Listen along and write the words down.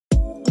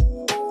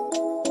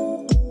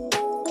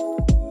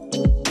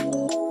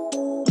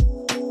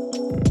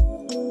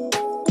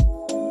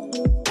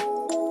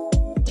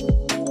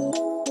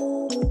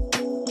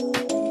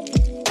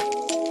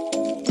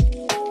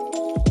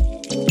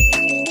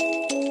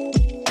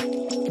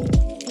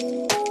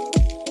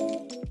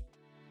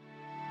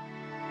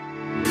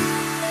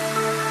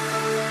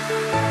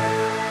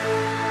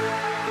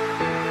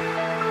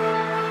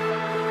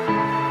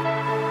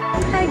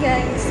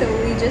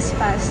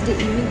the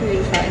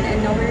immigration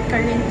and now we're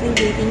currently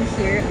waiting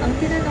here. Ang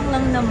tinanong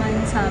lang naman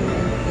sa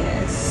amin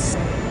is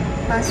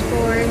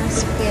passport,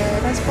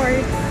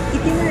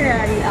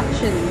 itinerary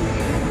actually.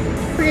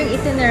 Yung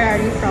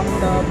itinerary from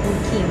the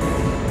booking.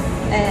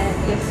 And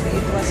if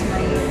it was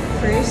my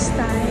first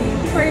time.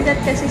 For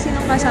that kasi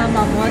sinong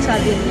kasama mo,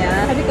 sabi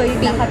niya. Sabi ko yung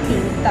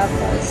naka-pink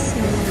tapos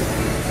yung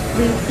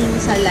waiting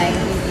sa line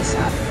yung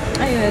isa.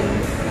 Ayun.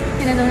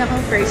 Tinanong na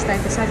akong first time.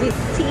 Tapos sabi,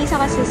 si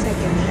isa kasi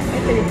second time.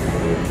 Third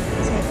time.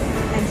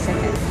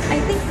 Second. I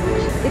think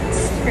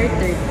it's her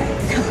third time.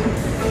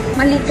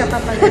 Mali ka pa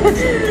pala.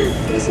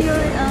 Tapos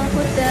yun,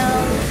 hotel.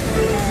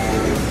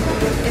 And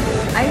if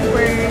I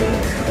work.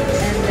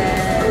 And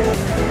then,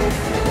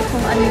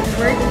 kung ano yung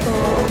work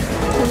ko.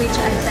 To which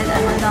I said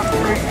I'm a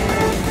doctor.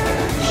 And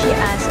she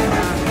asked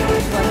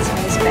what's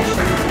my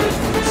specialty.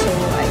 So,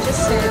 I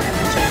just said I'm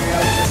a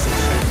general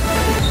physician.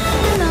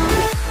 You know.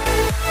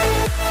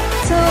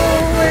 So,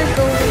 we're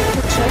going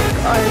to check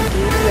our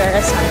gate we are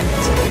assigned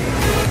to.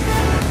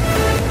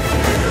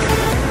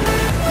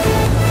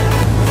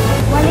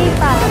 Wala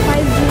pa,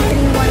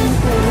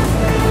 5G312.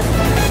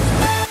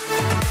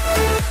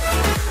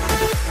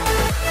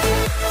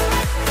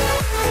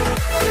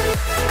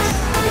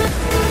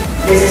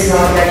 This is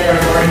not yet your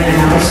boarding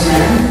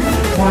announcement.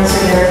 Once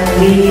again,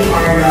 we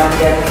are not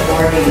yet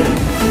boarding.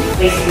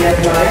 Please be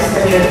advised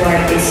that your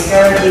flight is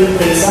currently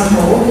placed on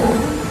hold.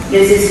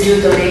 This is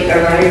due to late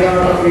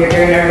arrival of your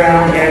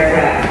turnaround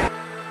aircraft.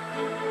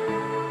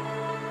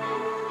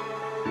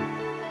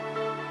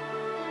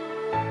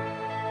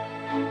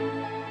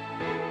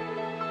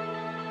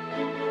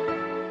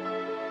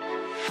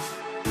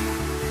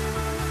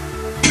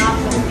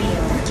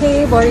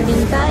 Okay,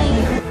 boarding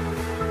time.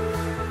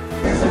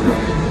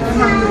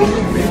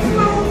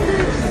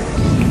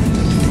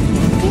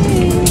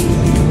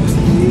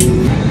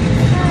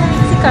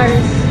 Si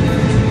Cars.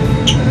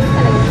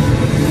 Talaga.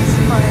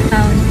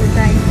 Down to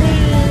Taipei.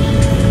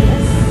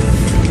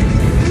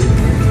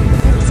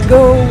 Let's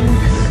go.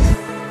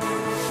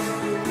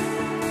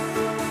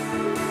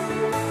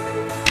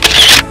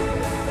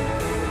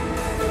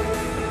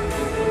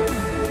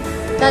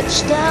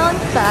 Touchdown,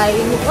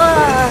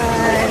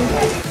 Taiwan!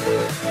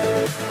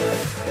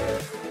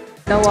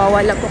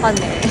 Nawawala po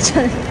kami.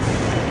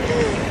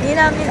 Hindi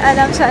namin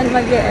alam saan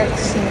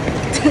mag-e-exit.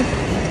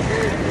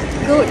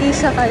 Go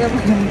isa kayo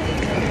man.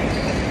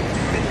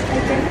 I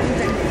can't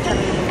even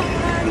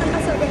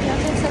nakasabot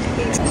natin sa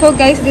face. So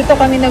guys, dito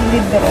kami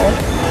nag-withdraw.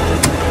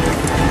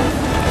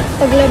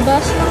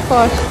 Paglabas ng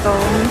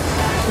customs,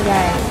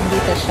 yan,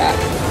 dito siya.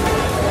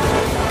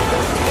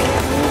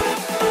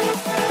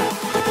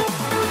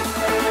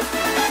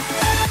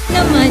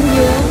 Naman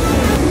yung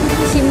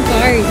SIM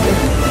card.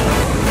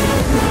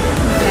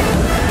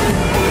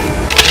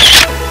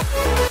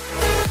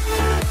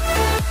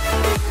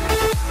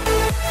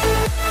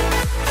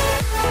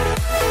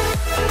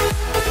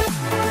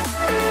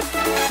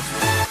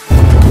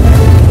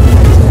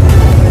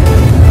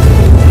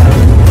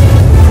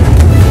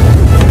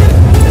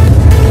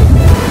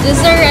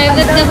 Just arrived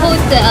at the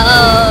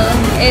hotel.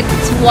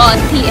 It's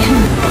 1 p.m.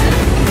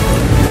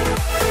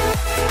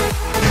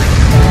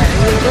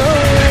 There we go,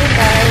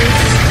 guys.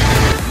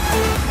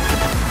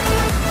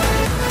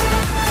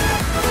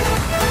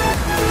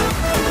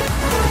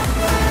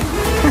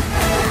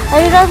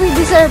 I really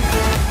deserve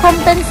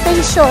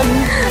compensation.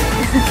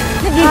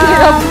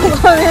 Naghihirap po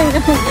kami.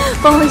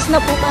 Pawis na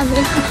po kami.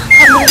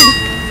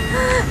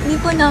 Hindi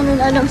po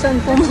namin alam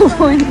saan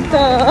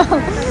pumunta.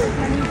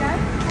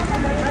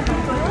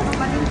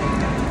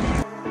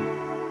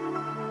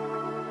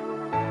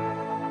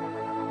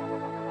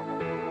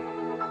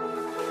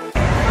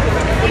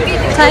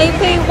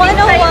 Taipei 101.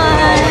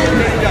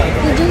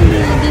 Did you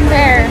need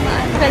there?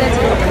 Okay, let's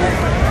go.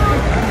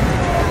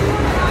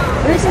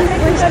 Where's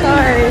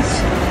cars?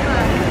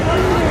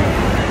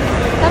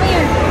 Come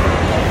here.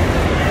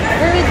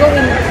 Where are we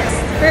going next?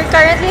 We're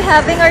currently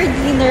having our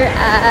dinner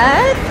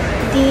at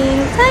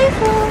Ding Tai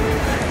Fung.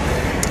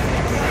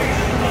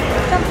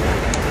 Come.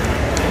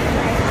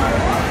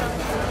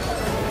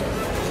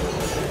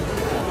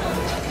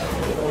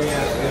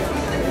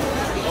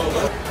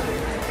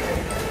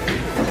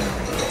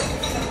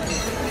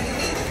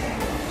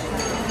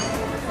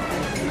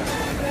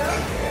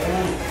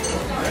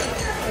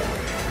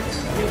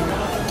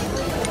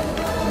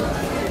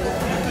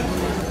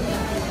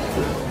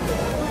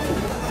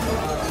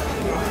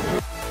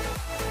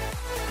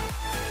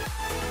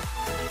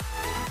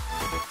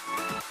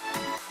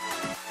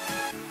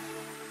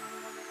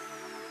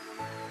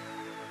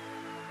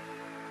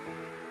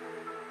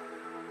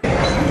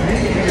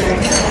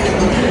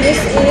 This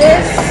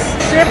is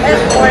strip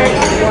and pork.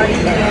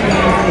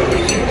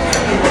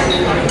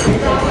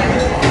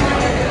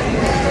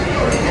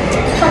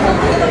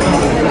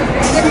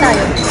 Yan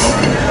tayo.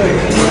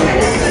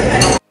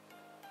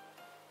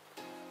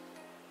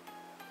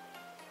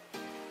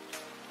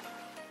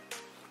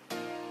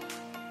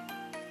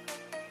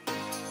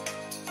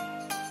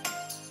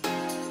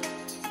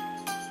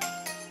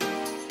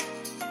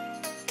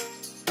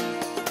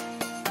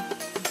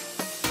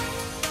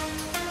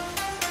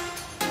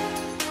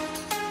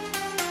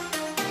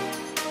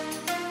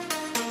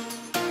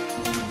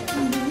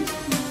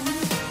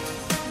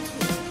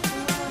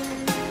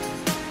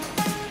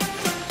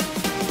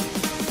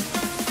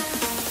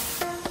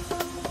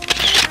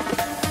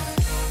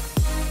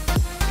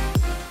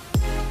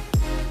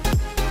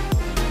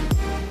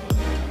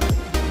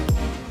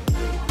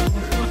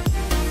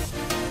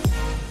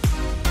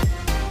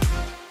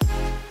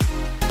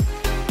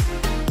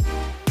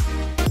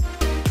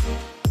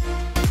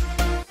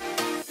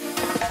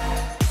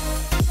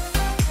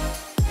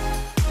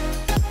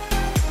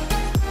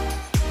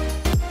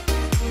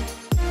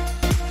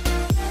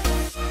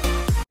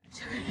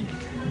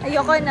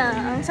 Ayoko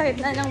na. Ang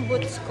sakit na ng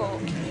boots ko.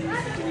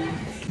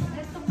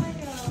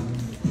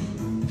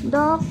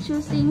 Doc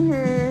choosing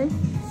her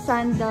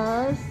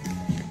sandals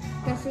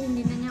kasi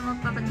hindi na niya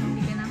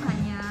magpapanindigan ng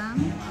kanyang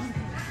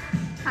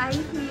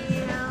high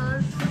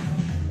heels.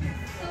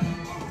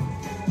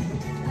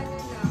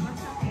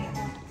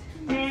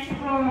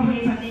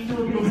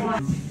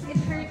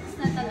 It hurts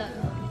na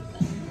talaga.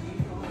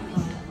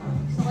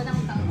 Gusto ko ng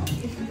tango.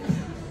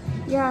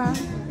 Yeah,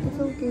 it's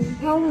okay.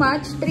 How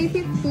much?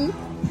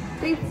 350?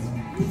 500.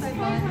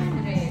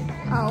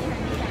 Oh.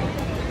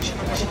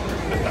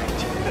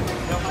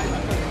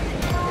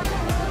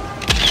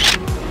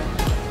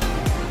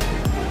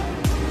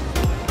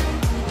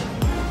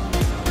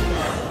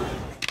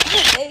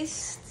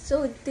 Guys,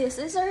 so this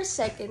is our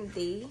second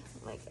day.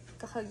 Oh my God,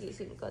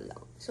 kakagising ko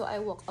lang. So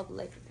I woke up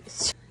like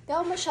this. Di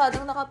ako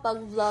masyadong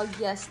nakapag-vlog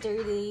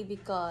yesterday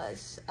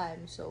because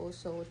I'm so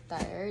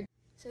tired.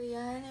 So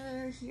yan,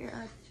 we're here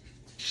at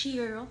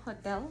Shiro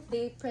Hotel.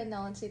 They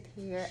pronounce it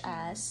here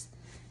as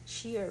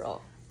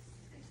Shiro.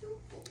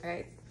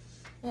 Right?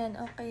 Yan,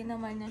 okay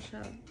naman na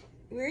siya.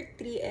 We're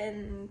 3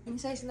 and yung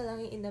size na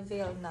lang yung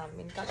in-avail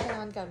namin. Kasi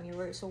naman kami,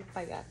 we're so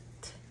payat.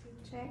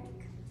 Check.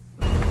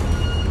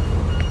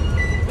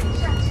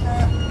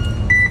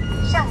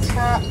 上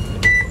车，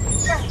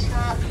上车。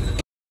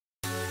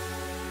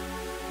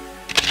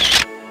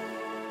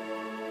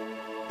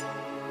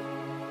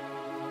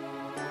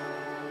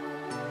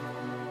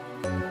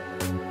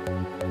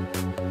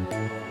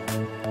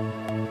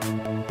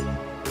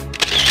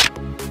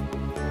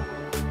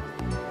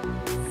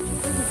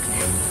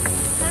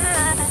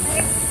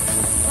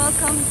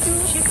 Welcome to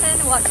Chicken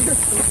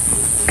Waterproof.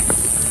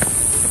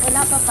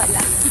 Wala pa pala.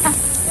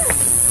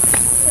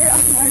 We're on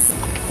our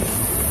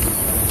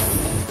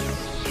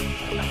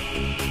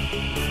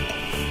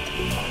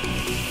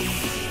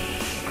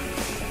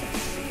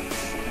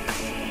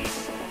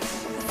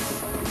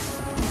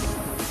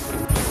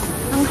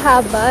ang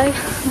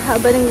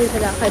haba ng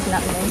nilalakad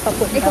namin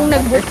papunta. Kung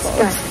nag-boots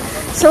ka.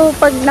 So,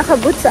 pag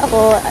naka-boots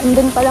ako,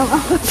 andun pa lang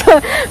ako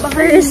sa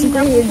first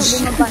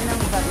bridge.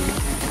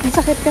 Ang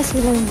sakit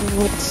kasi ng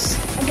boots.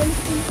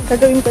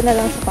 Gagawin ko na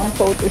lang sa pang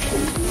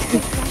photoshoot.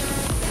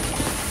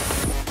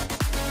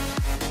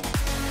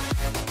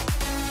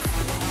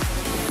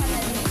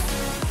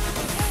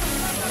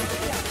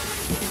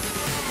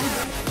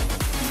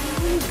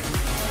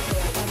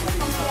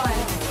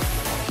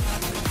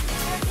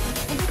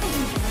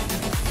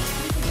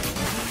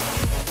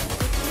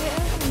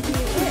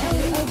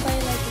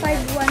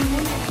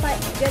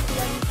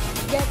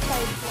 Get 5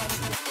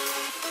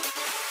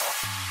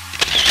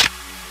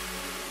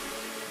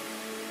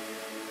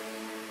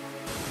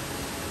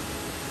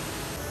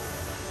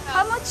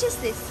 How much is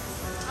this?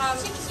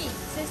 60.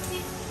 60.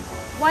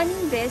 One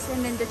this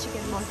and then the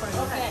chicken one for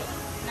you. Okay.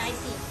 90.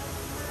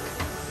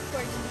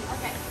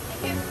 Okay.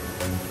 Thank you.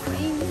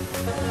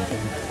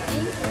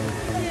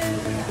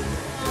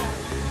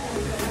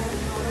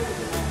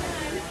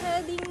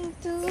 Heading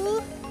to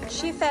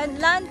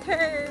Chicken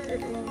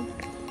Lantern.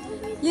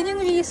 Yun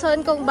yung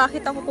reason kung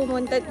bakit ako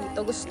pumunta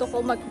dito. Gusto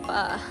ko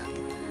magpa-fly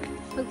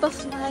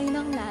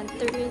ng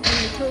lantern and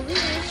make a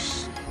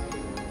wish.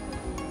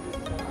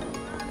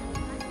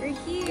 We're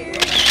here.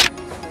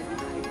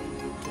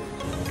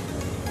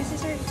 This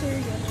is our tour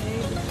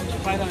guide.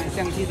 拍到很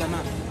相机的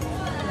嘛。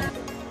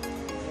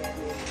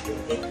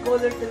8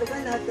 color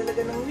talaga, lahat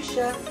talaga ng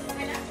wish ah.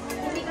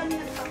 Hindi kami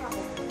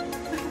nagpapako.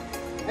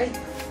 Ay,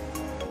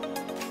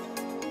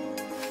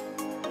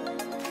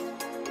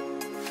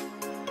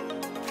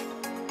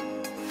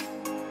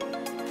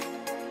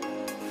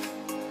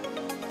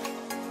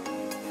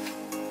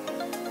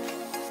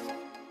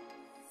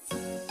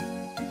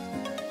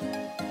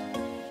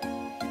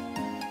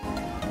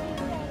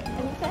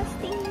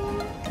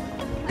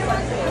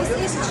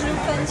 This is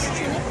Jupen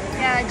Street.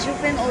 Yeah,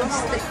 Jupen Old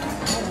Street.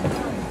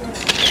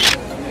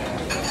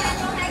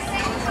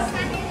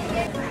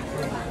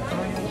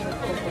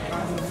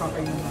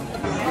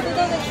 Ano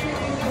daw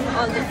nag-shooting yung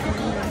all the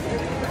food?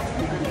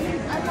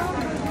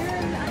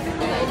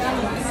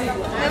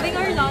 Having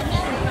our lunch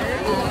here.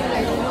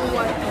 I don't know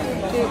what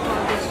they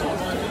call this.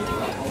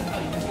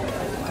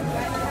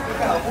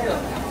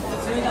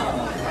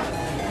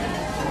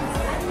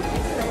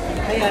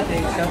 Hi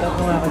ate, shoutout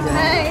mo nga ako dyan.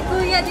 Hi,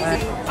 Kuya. This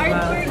is our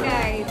tour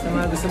guide. Sa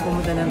mga gustong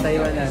pumunta ng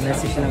Taiwan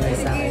message lang kayo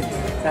sa akin.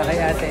 Sa kay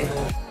ate.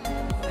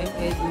 I'm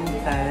Edwin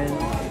Tan,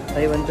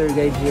 Taiwan tour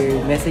guide here.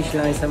 Message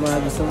lang kayo sa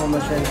mga gustong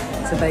mamasyal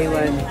sa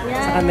Taiwan.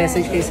 Saka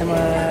message kayo sa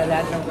mga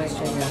lahat ng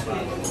question niya.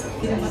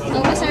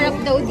 Ang masarap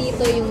daw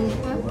dito yung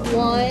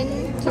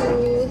 1,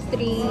 2,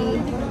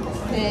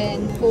 3,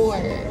 and 4.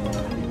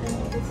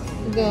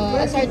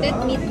 The assorted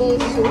meatball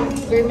soup,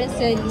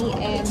 vermicelli,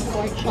 and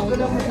pork chowder.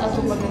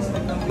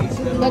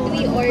 But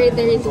we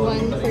ordered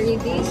one for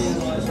this,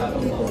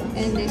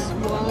 and this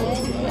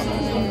one,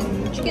 and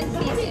chicken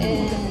feet,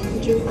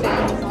 and jupen.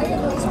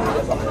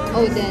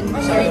 Oh, then,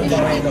 sorry, the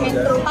chicken.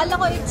 Kala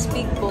ko it's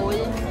big bowl.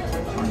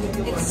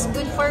 It's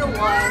good for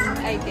one,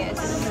 I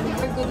guess.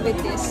 We're good with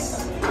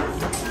this.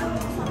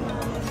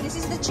 This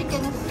This is the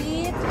chicken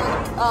feet,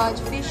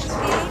 fish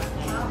cake.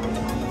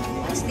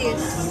 What's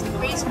this?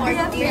 Braised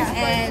pork beef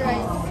and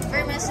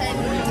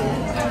vermicelli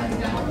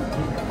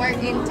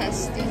pork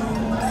intestine.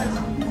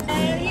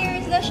 And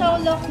here's the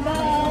shawlok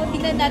daw.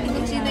 Tingnan natin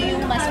kung sino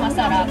yung mas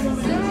masarap.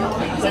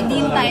 Si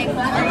Din Tai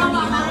or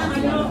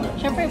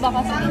Siyempre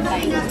baka si Din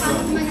Tai.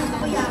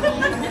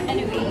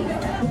 Anyway.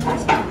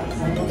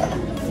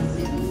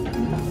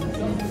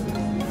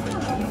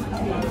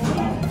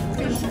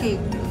 Fish cake.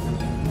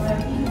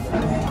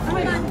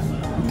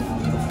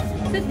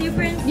 The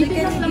difference, you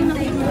can give them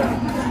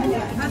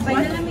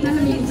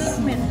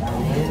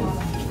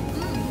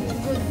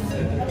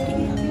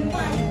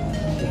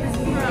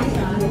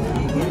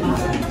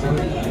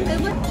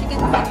Chicken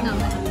feet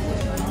naman.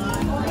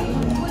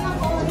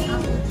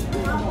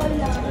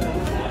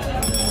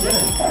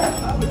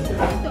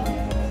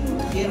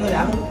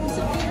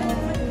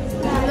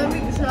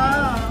 Malamig siya.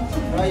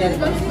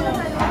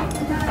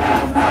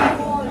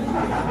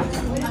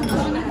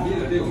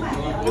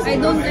 I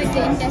don't like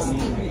the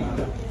intestine.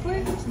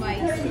 Why?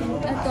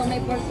 Ito,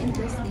 may pork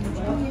intestine.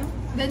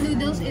 The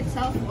noodles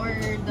itself or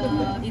the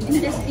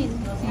Intestine.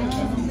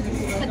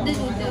 But the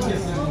noodles.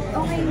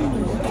 Okay.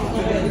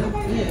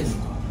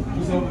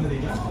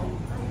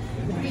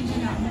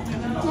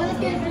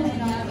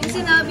 Yung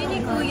sinabi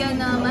ni Kuya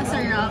na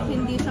masarap,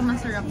 hindi siya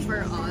masarap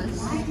for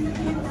us.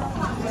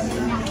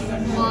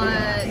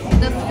 But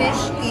the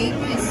fish cake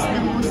is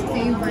the most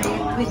favorite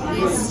with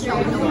this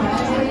shawlok.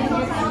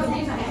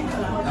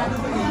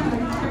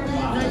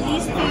 The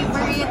least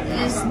favorite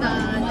is the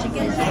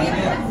chicken feet.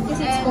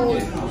 Because it's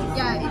cold.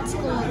 Yeah, it's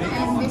cold.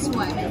 And this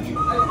one.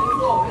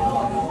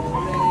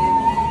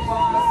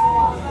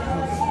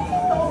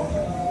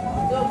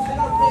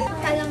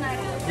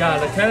 Calamari. Yeah,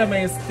 the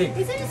calamari stick.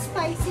 Isn't it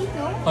spicy,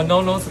 no? Oh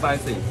no, no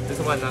spicy. This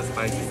one not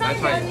spicy. I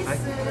try it.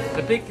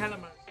 The big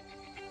calamari.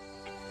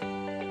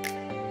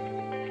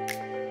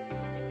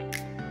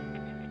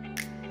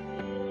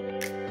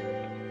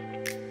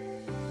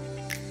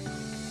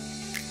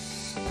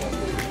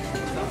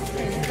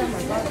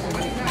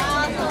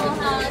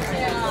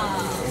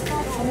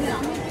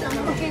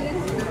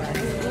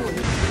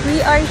 We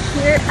are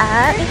here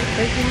at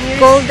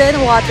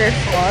Golden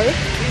Waterfall.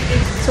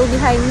 So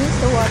behind me is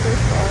the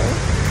waterfall.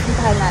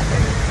 Puntahan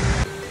natin.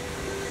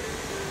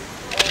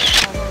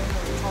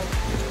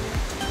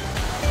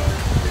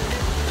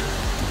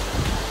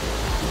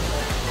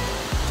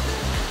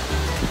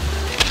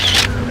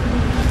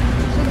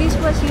 So this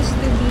was used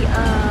to be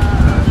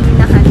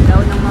minahan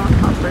daw ng mga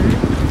copper.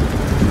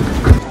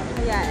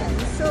 Ayan.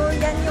 So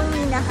yan yung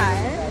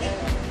minahan.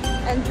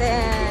 And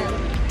then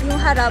yung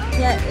harap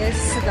niya is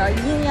the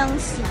Yin Yang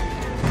Sea.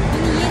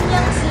 Yung Yin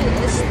Yang Sea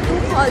is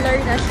two-color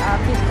na siya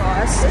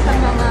because sa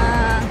mga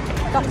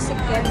toxic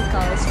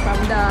chemicals from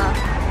the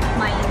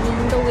mining,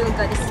 the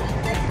Wilga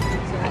Sea.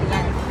 So,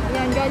 ayan.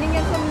 Ayan, galing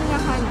yan sa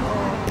minahan.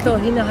 Oh.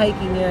 Ito,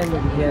 hina-hiking yan.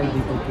 Yan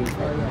dito.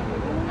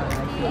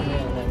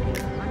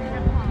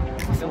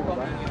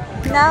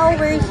 Now,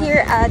 we're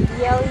here at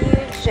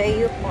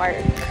LUJ Park.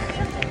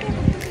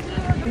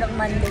 Ng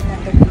Monday na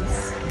to,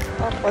 please.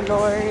 Oh,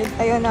 Lord.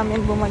 Ayaw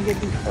namin bumagyo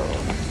dito.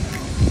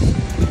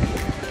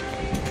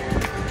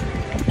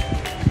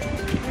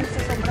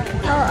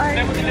 How are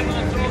you?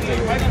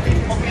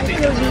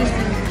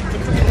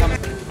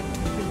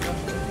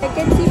 I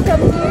can see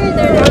from here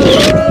there are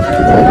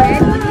elevators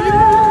already.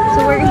 So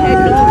we're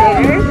heading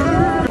there.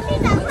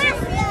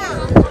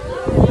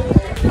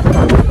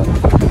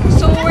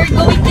 So we're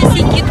going to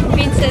see Cute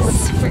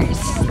Princess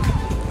first.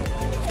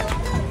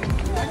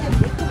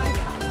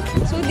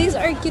 So these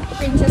are cute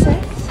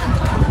princesses.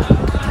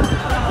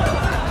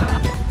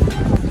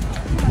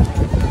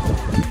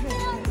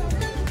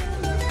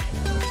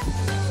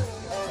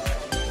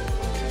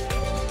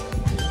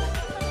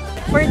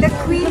 For the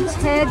Queen's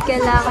Head,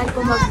 kailangan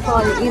ko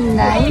mag-fall in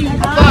line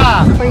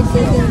for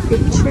taking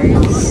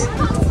pictures.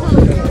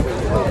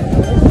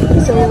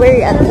 So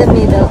we're at the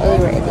middle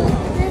already.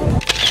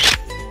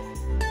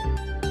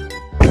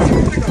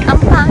 Ang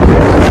pangit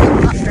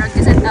ng background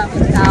kasi ang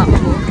daming tao.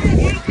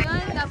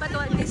 Dapat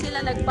hindi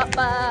sila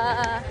nagpapasok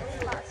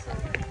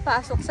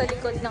sa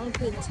likod ng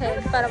Queen's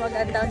Head para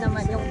maganda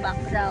naman yung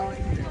background.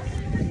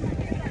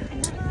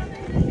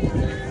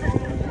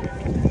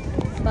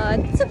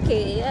 But it's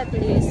okay, at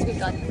least we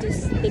got to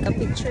take a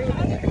picture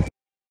there.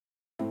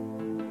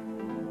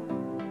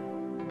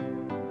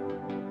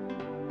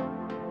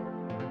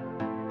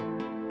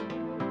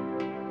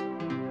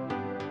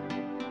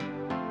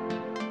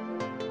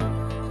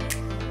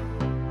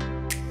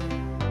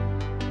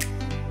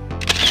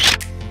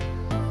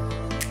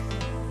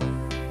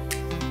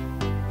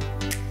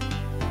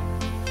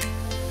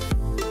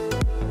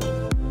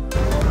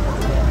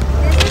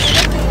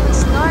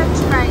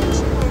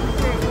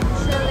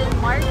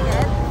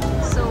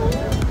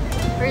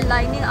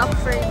 Lining up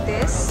for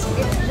this,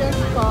 it's just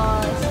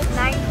cost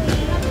 90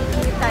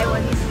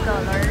 Taiwanese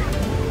dollar.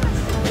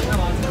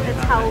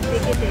 That's how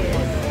big it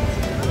is.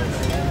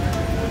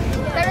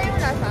 Pero yung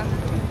lasa?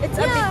 It's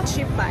a bit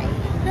cheap,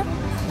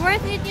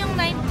 Worth it yung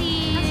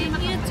 90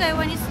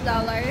 Taiwanese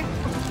dollar.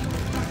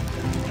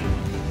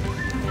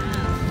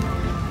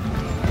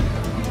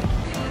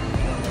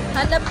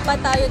 Hanap pa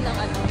tayo ng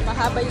ano,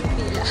 mahaba yung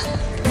pila.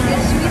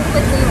 Yung sweet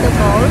potato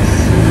balls.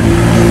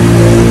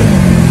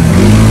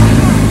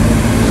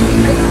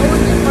 It's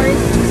only for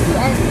 60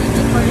 NTD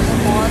for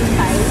small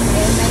size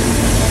and 90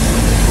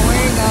 NTD for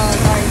the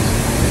large size.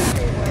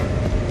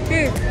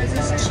 Here, this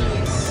is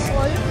cheese.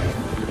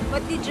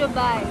 What did you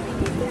buy?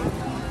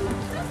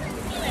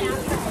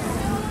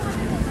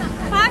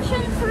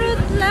 Passion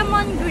fruit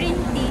lemon green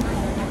tea.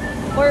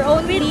 For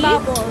only With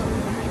bubble.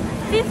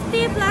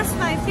 50 plus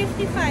 5,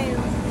 55.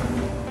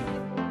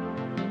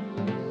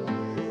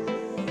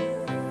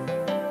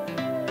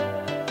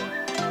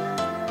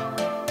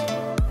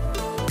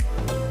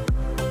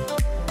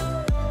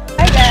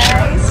 Hi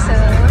guys! So,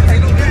 for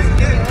today's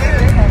video,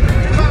 we're having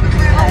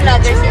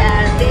Vlogger si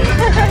ate.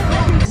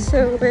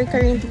 So, we're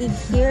currently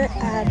here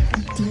at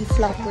the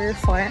flower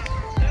farm.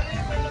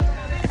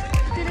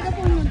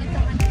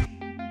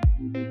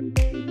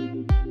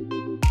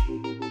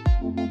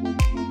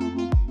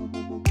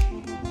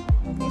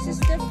 This is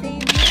the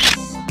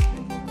famous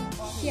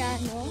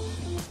piano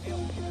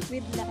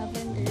with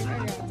lavender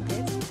around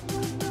it.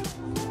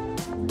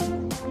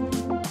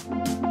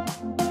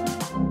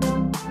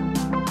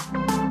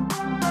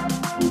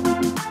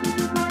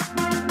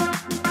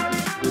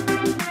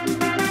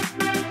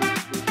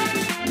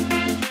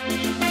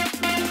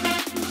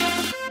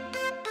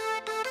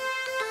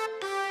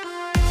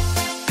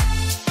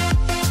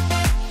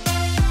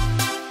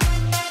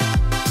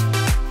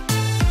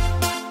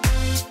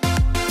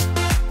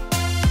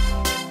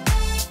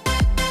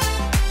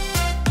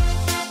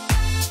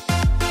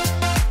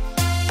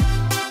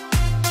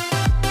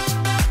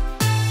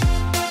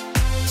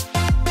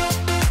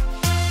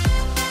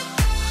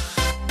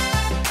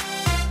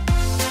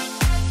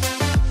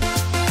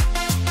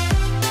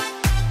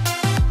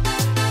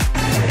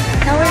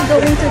 Now we're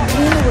going to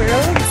Green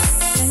World.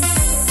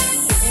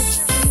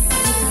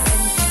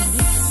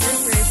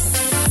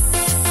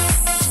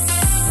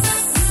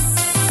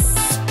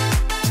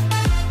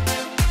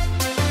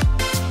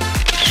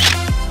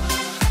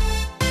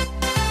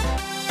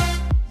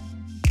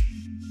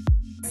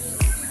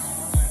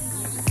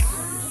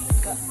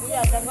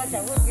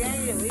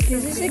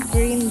 This is a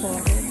green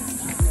ball.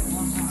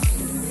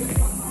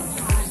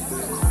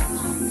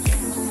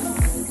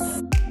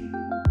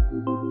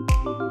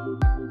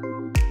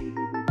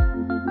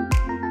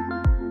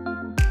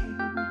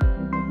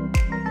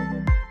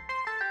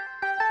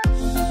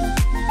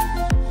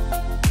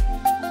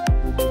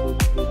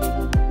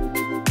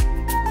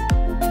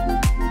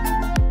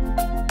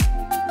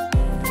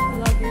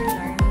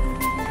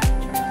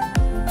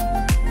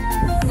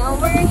 Now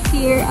we're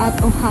here at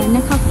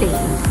Ohana Cafe.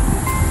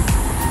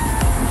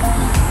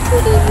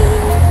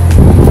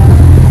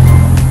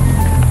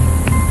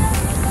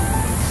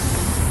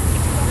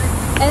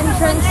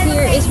 Entrance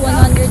here is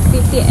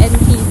 150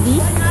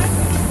 NTD.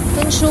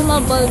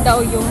 Consumable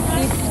daw yung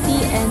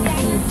 50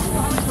 NTD.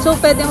 So,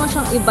 pwede mo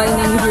siyang i-buy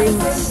ng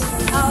drinks.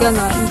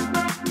 Ganon.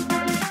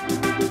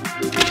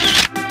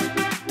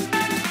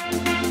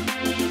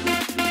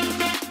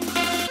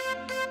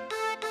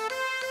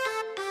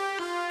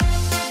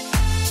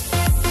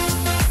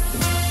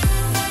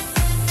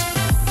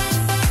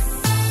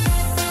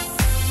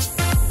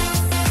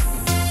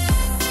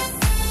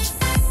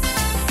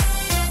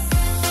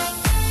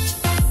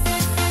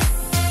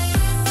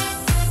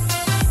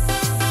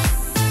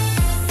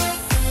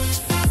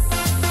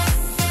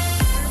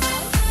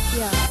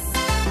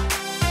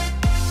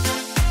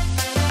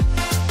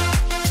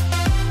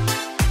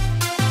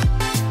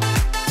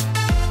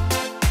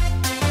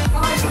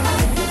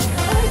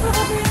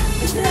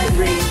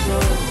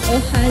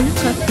 Ohana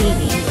Cafe.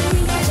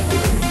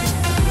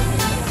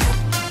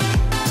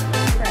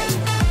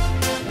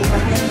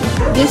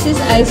 This is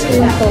ice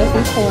cream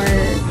coffee for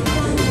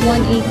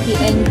 180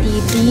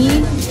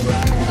 NTD.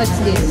 What's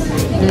this?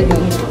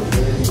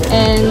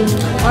 And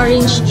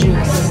orange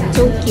juice.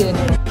 So cute.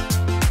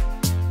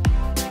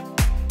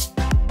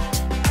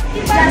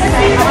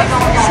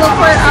 So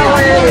for our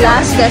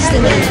last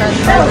destination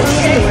for this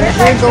tour,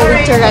 we're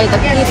going to ride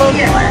a cable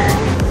car.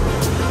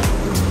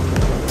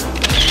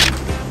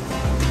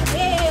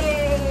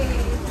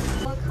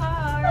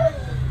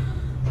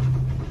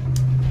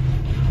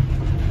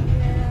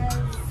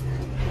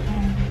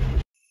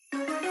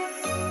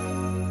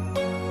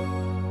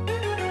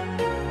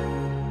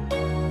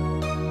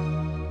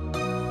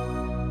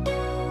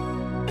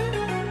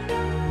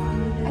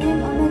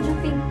 Medyo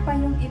pink pa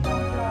yung ibang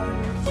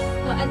flowers.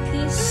 At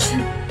least,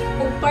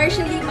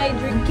 partially my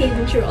dream came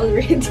true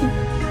already.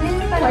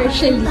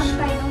 Partially. Partially.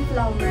 Tayo ng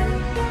flower.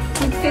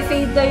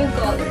 Nag-fade na yung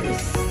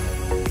colors.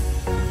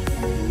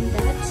 And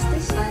that's the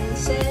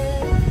sunset.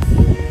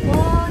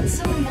 Wow, it's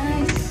so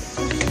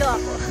nice. Dito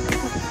ako.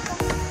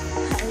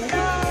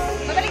 Hello.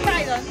 Magaling ba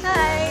kayo doon?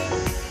 Hi.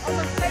 O,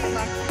 mag-try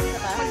ba?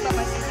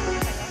 Magbabas.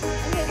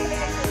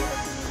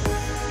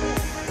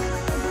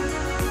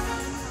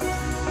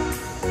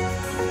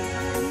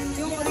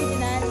 Yung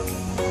original.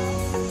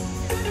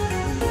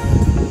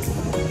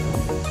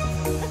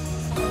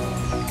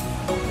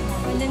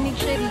 Malamig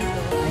siya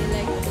rito. I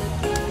like it.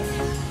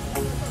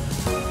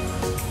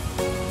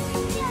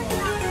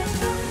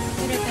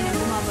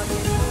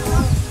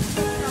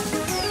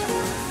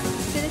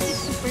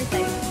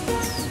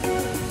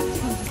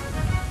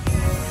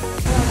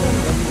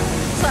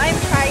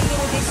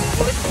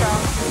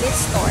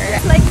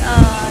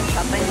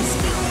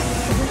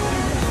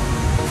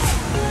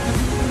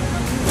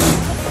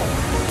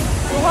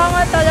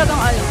 Wala talagang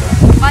ano.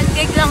 1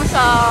 gig lang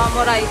sa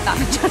Moraita.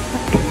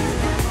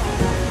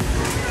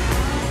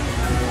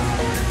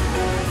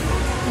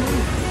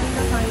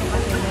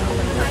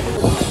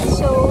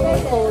 So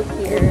cold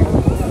here.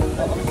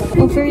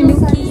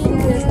 Overlooking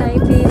the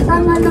Taipei.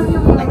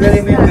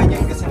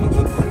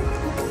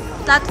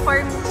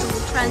 Platform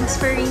 2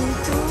 transferring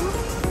to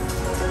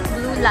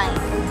Blue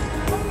Line.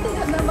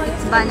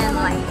 It's Banan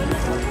Line.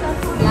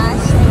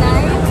 Last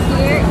night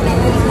here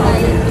is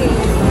Taipei.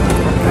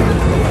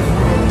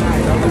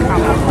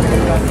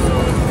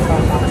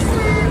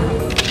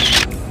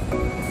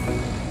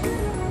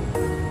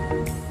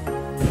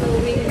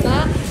 Going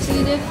back to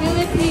the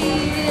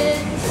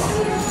Philippines.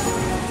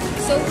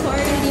 So far,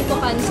 hindi po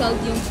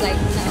cancelled yung flight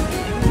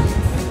namin.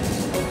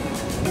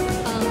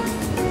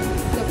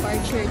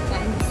 Departure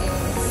time is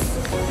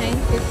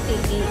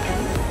 9:50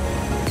 a.m.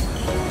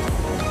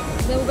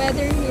 The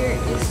weather here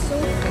is so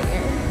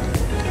fair.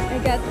 I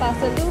got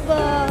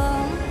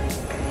pasalubong.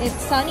 It's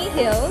Sunny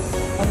Hills.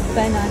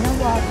 Banana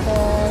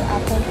waffle,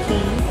 apple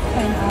cake,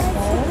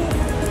 pineapple.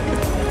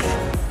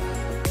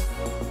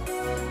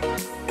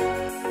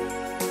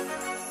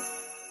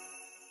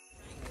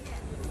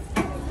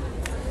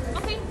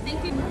 Okay, thank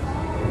you.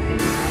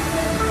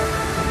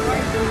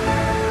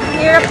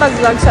 Hirap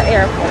pag-vlog sa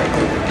airport.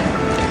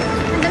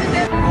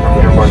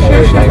 Airport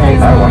Taipei,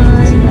 Taiwan,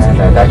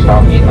 and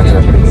touchdown in Manila,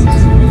 Philippines.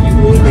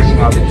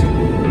 Cruising altitude